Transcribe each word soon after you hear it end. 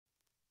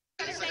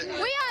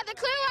the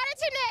Clearwater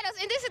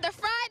Tornadoes, and this is the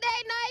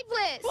Friday Night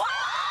Blitz.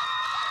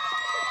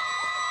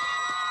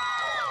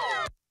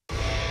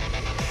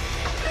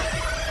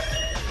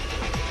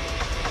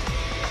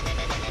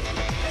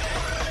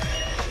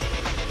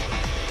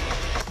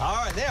 All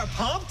right, they are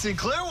pumped in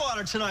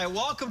Clearwater tonight.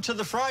 Welcome to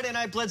the Friday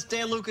Night Blitz.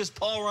 Dan Lucas,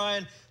 Paul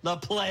Ryan. The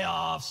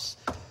playoffs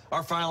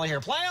are finally here.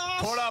 Playoffs!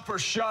 Put up or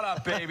shut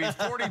up, baby.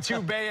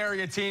 42 Bay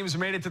Area teams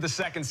made it to the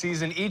second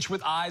season, each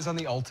with eyes on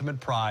the ultimate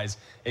prize,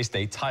 a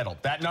state title.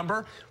 That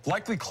number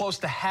likely close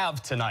to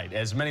halve tonight,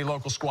 as many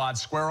local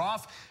squads square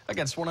off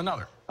against one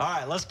another. All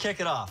right, let's kick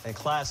it off in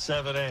Class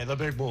 7A, the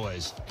big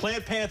boys.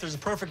 Plant Panthers, a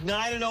perfect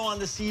 9-0 on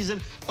the season,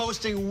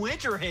 hosting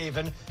Winter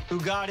Haven, who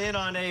got in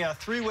on a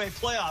three-way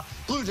playoff.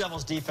 Blue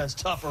Devils defense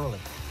tough early.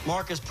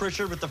 Marcus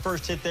Pritchard with the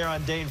first hit there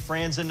on Dane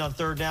Franzen on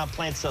third down.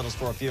 Plant settles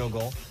for a field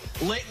goal.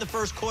 Late in the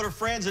first quarter,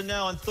 Franzen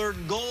now on third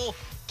and goal.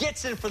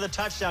 Gets in for the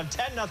touchdown,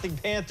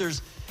 10-0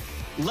 Panthers.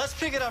 Let's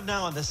pick it up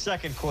now in the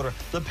second quarter.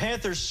 The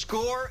Panthers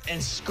score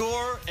and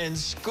score and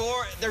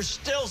score. They're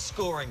still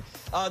scoring.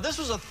 This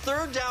was a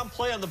third down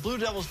play on the Blue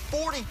Devils,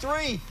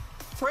 43.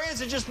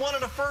 Franzen just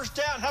wanted a first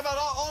down. How about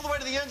all the way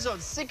to the end zone?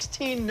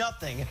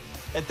 16-0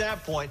 at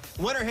that point.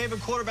 Winter Haven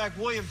quarterback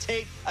William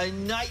Tate, a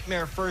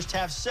nightmare first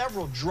half.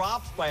 Several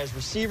drops by his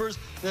receivers.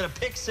 Then a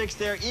pick six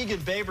there.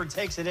 Egan Baber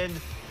takes it in.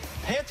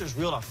 Panthers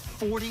reeled off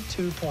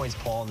 42 points,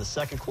 Paul, in the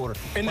second quarter.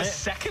 In the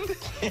second?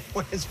 It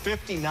was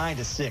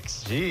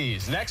 59-6.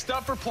 Jeez. Next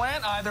up for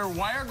Plant, either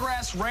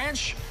Wiregrass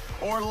Ranch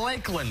or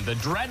Lakeland. The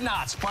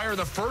Dreadnoughts fire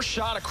the first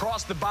shot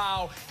across the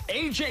bow.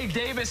 A.J.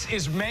 Davis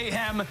is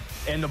mayhem,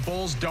 and the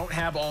Bulls don't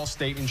have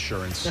Allstate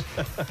insurance.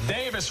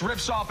 Davis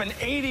rips off an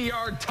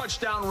 80-yard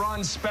touchdown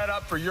run, sped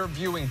up for your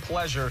viewing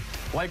pleasure.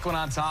 Lakeland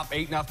on top,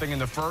 8-0 in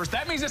the first.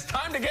 That means it's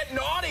time to get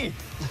naughty.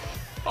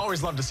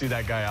 Always love to see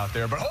that guy out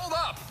there, but hold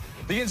up.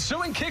 The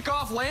ensuing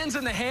kickoff lands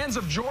in the hands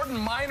of Jordan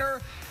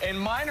Minor, and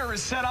Minor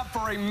is set up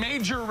for a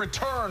major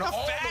return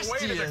all the way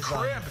to the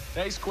crib.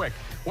 He's quick.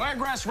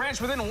 Wiregrass Ranch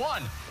within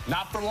one.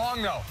 Not for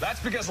long, though. That's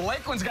because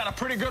Lakeland's got a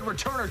pretty good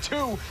returner,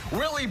 too.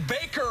 Willie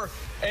Baker,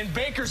 and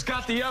Baker's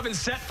got the oven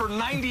set for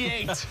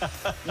 98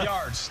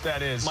 yards,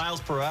 that is.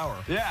 Miles per hour.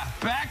 Yeah,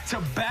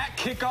 back-to-back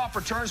kickoff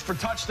returns for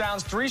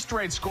touchdowns, 3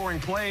 straight scoring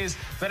plays.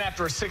 Then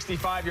after a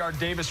 65-yard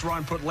Davis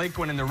run, put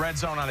Lakeland in the red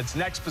zone on its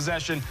next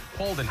possession.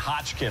 Holden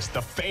Hotchkiss,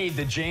 the fade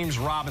to James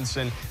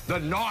Robinson. The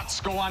Naughts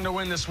go on to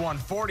win this one,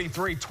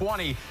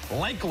 43-20.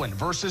 Lakeland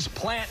versus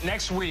Plant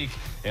next week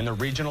in the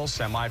regional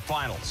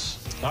semifinals.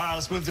 All right,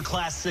 let's move to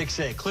Class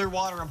 6A.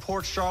 Clearwater and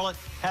Port Charlotte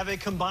have a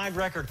combined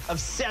record of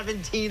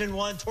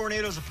 17-1.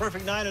 Tornadoes a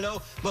perfect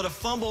 9-0, but a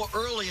fumble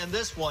early in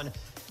this one.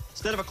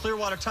 Instead of a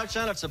Clearwater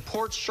touchdown, it's a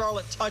Port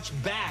Charlotte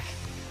touchback.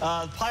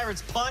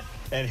 Pirates punt,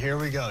 and here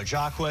we go.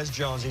 Jaquez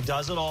Jones, he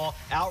does it all.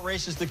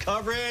 Outraces the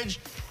coverage,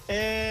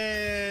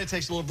 and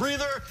takes a little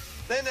breather.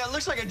 Then it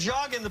looks like a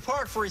jog in the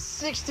park for a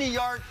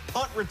 60-yard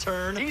punt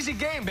return. Easy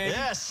game, baby.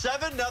 Yeah,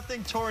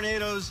 7-0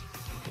 Tornadoes.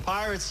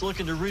 Pirates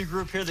looking to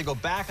regroup here. They go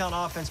back on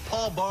offense.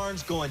 Paul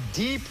Barnes going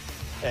deep.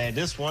 And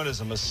this one is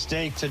a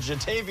mistake to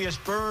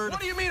Jatavius Bird. What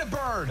do you mean a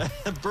bird?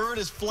 Bird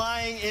is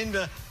flying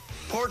into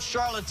Port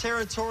Charlotte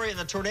territory, and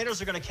the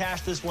Tornadoes are going to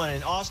cash this one.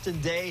 And Austin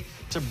Day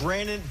to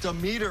Brandon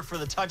Demeter for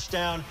the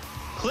touchdown.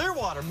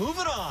 Clearwater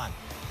moving on.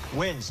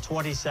 Wins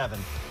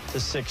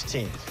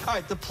 27-16. All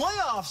right, the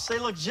playoffs, they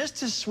look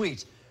just as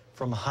sweet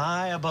from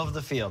high above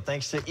the field,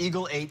 thanks to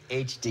Eagle 8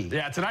 HD.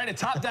 Yeah, tonight a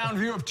top-down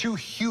view of 2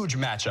 huge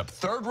matchups.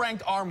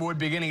 Third-ranked Armwood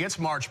beginning its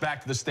march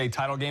back to the state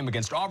title game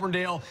against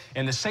Auburndale,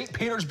 and the St.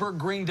 Petersburg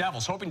Green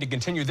Devils hoping to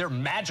continue their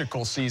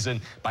magical season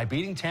by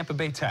beating Tampa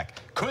Bay Tech.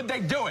 Could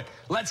they do it?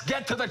 Let's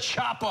get to the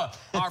chopper,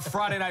 our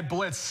Friday Night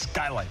Blitz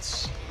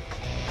skylights.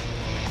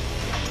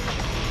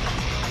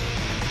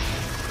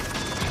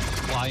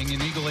 Flying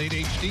in Eagle 8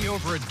 HD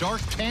over a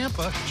dark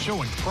Tampa,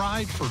 showing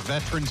pride for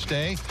Veterans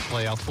Day.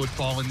 Playoff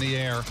football in the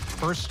air.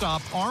 First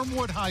stop,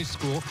 Armwood High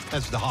School,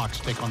 as the Hawks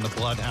take on the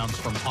Bloodhounds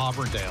from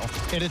Auburndale.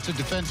 And it's a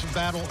defensive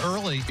battle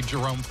early.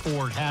 Jerome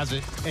Ford has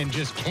it and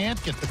just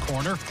can't get the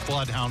corner.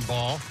 Bloodhound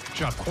ball.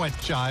 Jaquette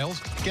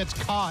Giles gets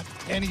caught,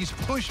 and he's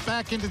pushed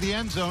back into the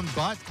end zone,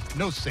 but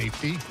no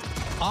safety.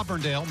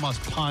 Auburndale must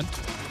punt,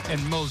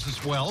 and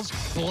Moses Wells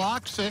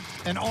blocks it,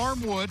 and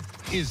Armwood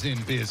is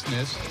in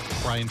business.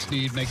 Brian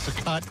Sneed makes a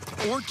cut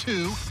or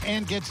 2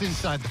 and gets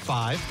inside the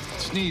 5.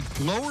 Sneed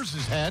lowers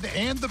his head,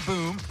 and the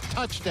boom.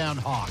 Touchdown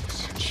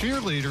Hawks.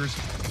 Cheerleaders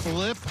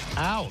flip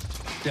out.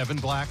 Devin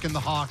Black and the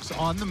Hawks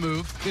on the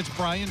move. It's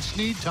Brian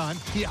Sneed time.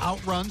 He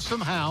outruns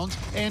some hounds,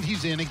 and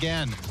he's in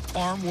again.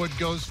 Armwood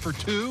goes for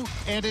 2,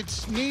 and it's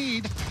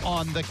Sneed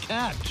on the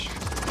catch.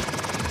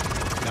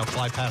 Now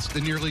fly past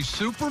the nearly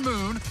super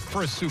moon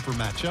for a super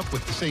matchup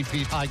with the St.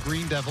 Pete High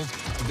Green Devils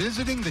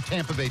visiting the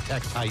Tampa Bay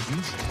Tech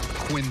Titans.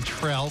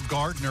 Quintrell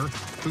Gardner,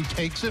 who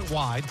takes it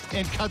wide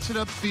and cuts it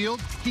upfield.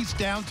 He's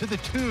down to the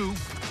 2,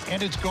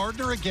 and it's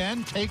Gardner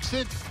again, takes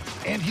it,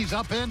 and he's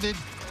upended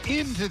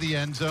into the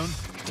end zone.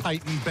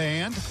 Titan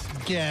band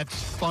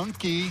gets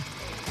funky.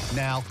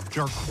 Now,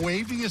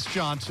 Jarquavius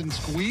Johnson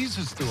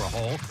squeezes through a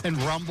hole and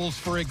rumbles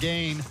for a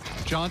gain.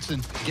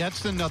 Johnson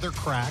gets another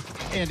crack,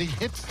 and he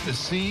hits the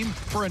seam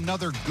for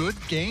another good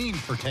gain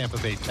for Tampa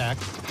Bay Tech.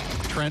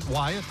 Trent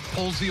Wyatt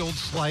pulls the old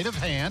sleight of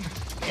hand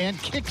and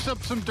kicks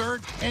up some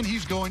dirt, and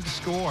he's going to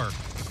score.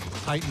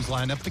 Titans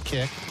line up the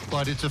kick,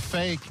 but it's a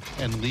fake,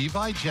 and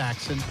Levi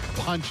Jackson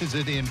punches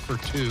it in for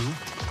 2.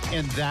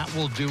 And that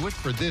will do it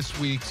for this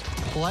week's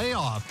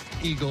playoff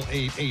Eagle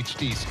 8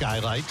 HD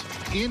Skylights.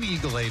 In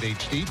Eagle 8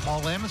 HD,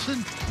 Paul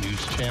Emerson,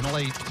 News Channel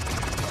 8.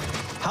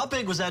 How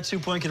big was that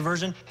two-point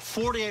conversion?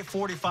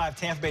 48-45.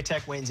 Tampa Bay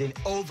Tech wins in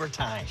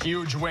overtime.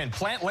 Huge win.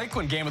 Plant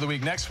Lakeland game of the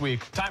week next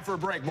week. Time for a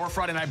break. More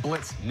Friday Night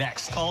Blitz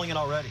next. Calling it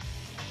already.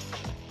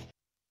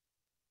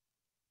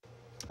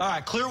 All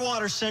right,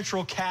 Clearwater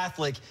Central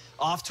Catholic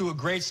off to a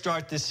great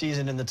start this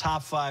season in the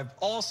top 5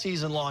 all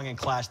season long in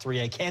Class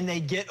 3A. Can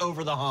they get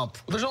over the hump?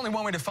 Well, there's only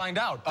one way to find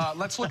out.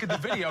 Let's look at the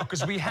video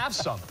because we have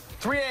some.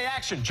 3A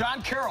action,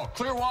 John Carroll,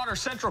 Clearwater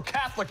Central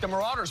Catholic, the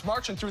Marauders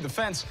marching through the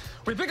fence.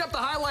 We pick up the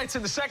highlights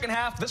in the second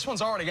half. This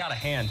one's already got a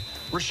hand.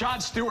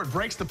 Rashad Stewart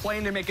breaks the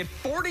plane to make it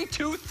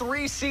 42-3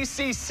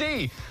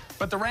 CCC.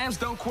 But the Rams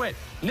don't quit.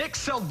 Nick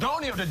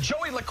Seldonio to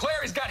Joey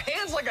Leclerc. He's got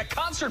hands like a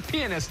concert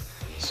pianist.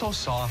 So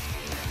soft.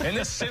 And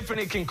this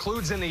symphony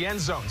concludes in the end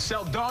zone.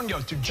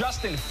 Seldonio to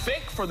Justin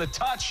Fick for the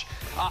touch.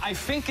 I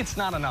think it's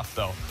not enough,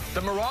 though.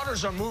 The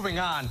Marauders are moving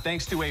on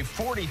thanks to a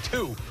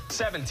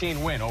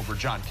 42-17 win over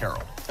John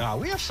Carroll.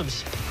 We have some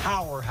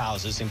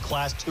powerhouses in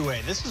Class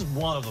 2A. This is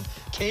one of them.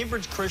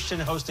 Cambridge Christian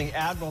hosting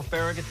Admiral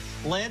Farragut.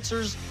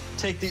 Lancers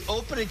take the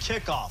opening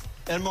kickoff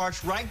and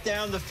march right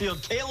down the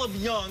field. Caleb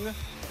Young,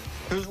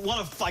 who's one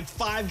of like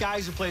 5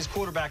 guys who plays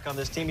quarterback on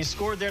this team. He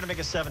scored there to make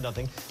it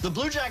 7-0. The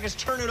Blue Jackets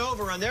turn it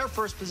over on their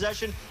first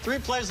possession. 3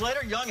 plays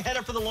later, Young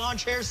headed for the lawn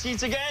chair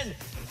seats again.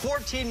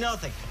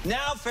 14-0.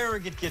 Now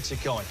Farragut gets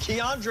it going.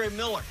 Keandre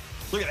Miller,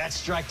 look at that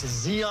strike to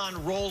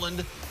Zion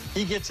Rowland.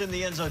 He gets in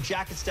the end zone.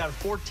 Jackets down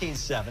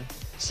 14-7.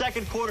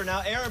 Second quarter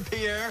now, Aaron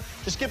Pierre.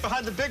 Just get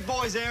behind the big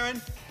boys,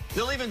 Aaron.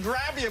 They'll even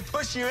grab you and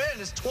push you in.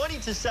 It's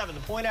 20-7. The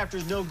point after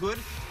is no good.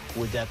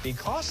 Would that be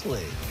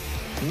costly?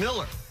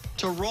 Miller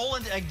to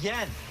Rowland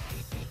again.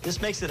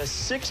 This makes it a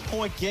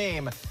 6-point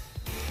game,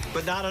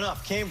 but not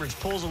enough. Cambridge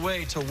pulls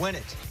away to win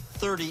it,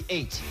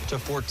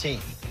 38-14.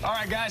 All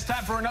right, guys,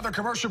 time for another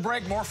commercial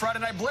break. More Friday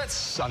Night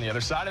Blitz on the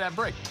other side of that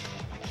break.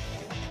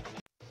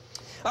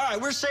 All right,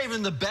 we're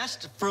saving the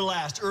best for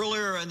last.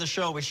 Earlier in the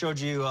show, we showed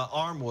you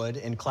Armwood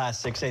in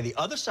Class 6A. The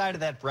other side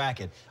of that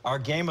bracket, our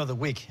game of the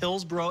week,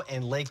 Hillsborough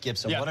and Lake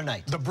Gibson. Yeah, what a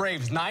night. The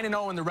Braves,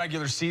 9-0 in the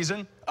regular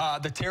season.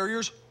 The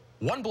Terriers,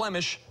 1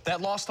 blemish, that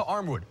lost to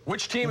Armwood.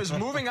 Which team is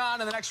moving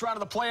on in the next round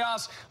of the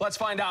playoffs? Let's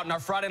find out in our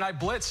Friday Night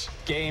Blitz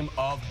game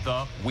of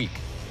the week.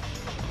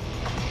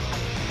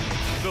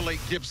 The Lake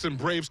Gibson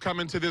Braves come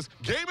into this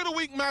game of the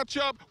week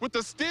matchup with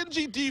the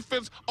stingy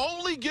defense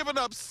only giving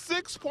up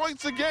 6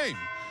 points a game.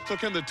 So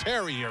can the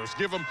Terriers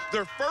give them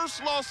their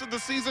first loss of the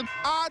season?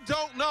 I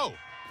don't know.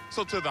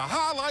 So to the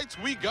highlights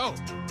we go.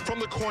 From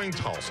the coin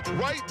toss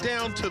right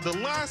down to the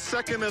last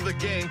second of the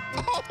game.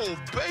 Oh,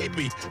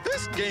 baby,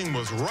 this game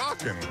was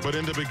rocking. But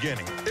in the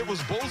beginning, it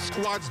was both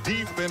squads'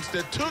 defense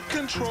that took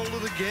control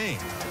of the game.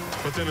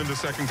 But then in the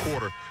second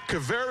quarter,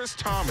 Kavaris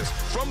Thomas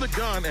from the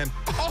gun, and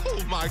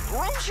oh, my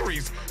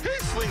groceries, he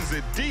slings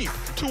it deep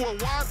to a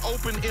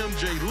wide-open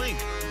MJ Link.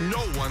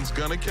 No one's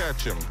going to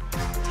catch him.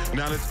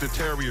 Now it's the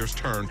Terriers'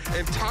 turn,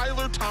 and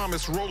Tyler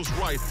Thomas rolls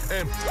right,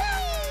 and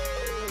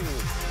woo!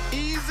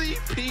 Easy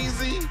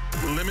peasy,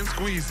 lemon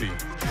squeezy.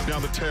 Now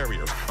the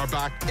Terriers are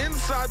back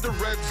inside the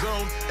red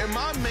zone, and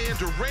my man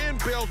Duran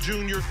Bell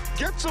Jr.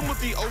 gets them with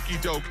the okey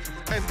doke,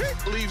 and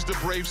it leaves the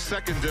Braves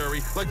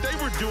secondary like they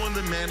were doing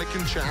the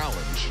mannequin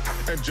challenge.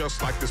 And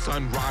just like the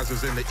sun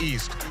rises in the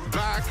east,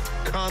 back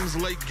comes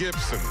Lake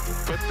Gibson.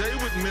 But they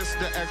would miss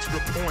the extra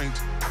point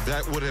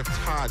that would have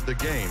tied the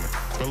game.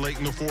 But late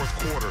in the fourth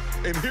quarter,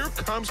 and here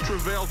comes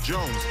Travell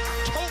Jones,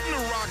 toting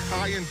the rock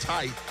high and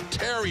tight.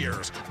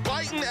 Terriers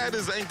biting at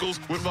his ankles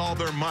with all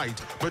their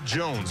might, but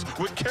Jones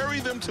would carry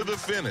them to the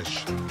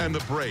finish, and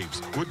the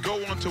Braves would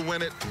go on to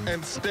win it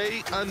and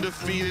stay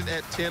undefeated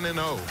at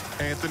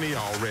 10-0. Anthony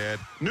Allred,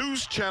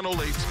 News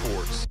Channel 8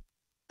 Sports.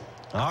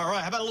 All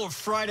right, how about a little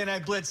Friday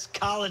Night Blitz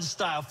college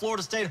style?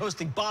 Florida State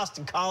hosting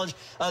Boston College.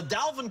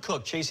 Dalvin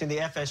Cook chasing the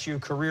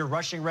FSU career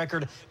rushing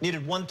record.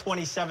 Needed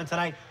 127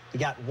 tonight. He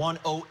got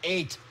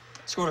 108.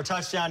 Scored a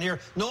touchdown here.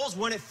 Noles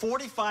win it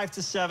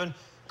 45-7.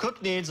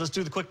 Cook needs, let's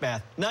do the quick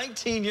math,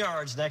 19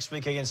 yards next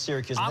week against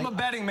Syracuse. I'm a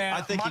betting man.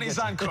 I think money's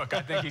on Cook.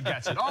 I think he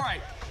gets it. All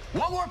right,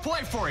 one more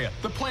play for you.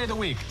 The play of the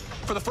week.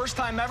 For the first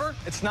time ever,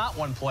 it's not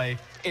one play,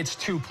 it's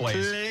 2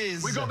 plays.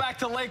 Please. We go back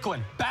to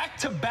Lakeland.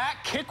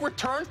 Back-to-back kick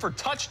return for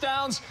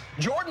touchdowns.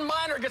 Jordan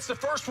Miner gets the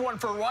first one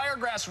for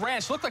Wiregrass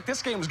Ranch. Looked like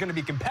this game was going to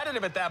be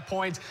competitive at that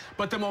point,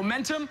 but the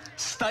momentum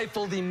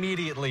stifled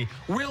immediately.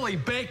 Willie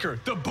Baker,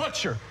 the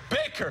butcher.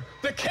 Baker,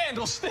 the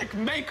candlestick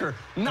maker.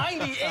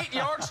 98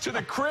 yards to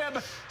the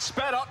crib.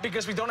 Sped up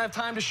because we don't have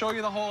time to show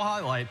you the whole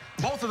highlight.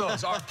 Both of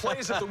those are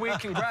plays of the week.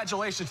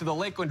 Congratulations to the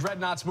Lakeland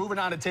Dreadnoughts moving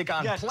on to take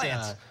on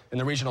Plant in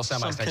the regional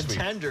semis next week. Some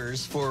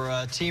contenders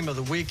for Team of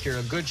the Week here.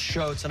 A good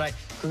show tonight.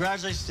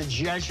 Congratulations to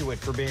Jesuit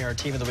for being our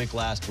Team of the Week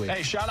last week.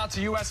 Hey, shout out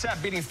to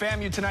USF beating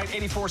FAMU tonight,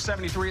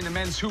 84-73 in the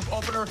men's hoop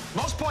opener.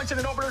 Most points in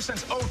an opener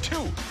since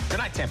 '02. Good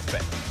night, Tampa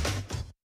Bay.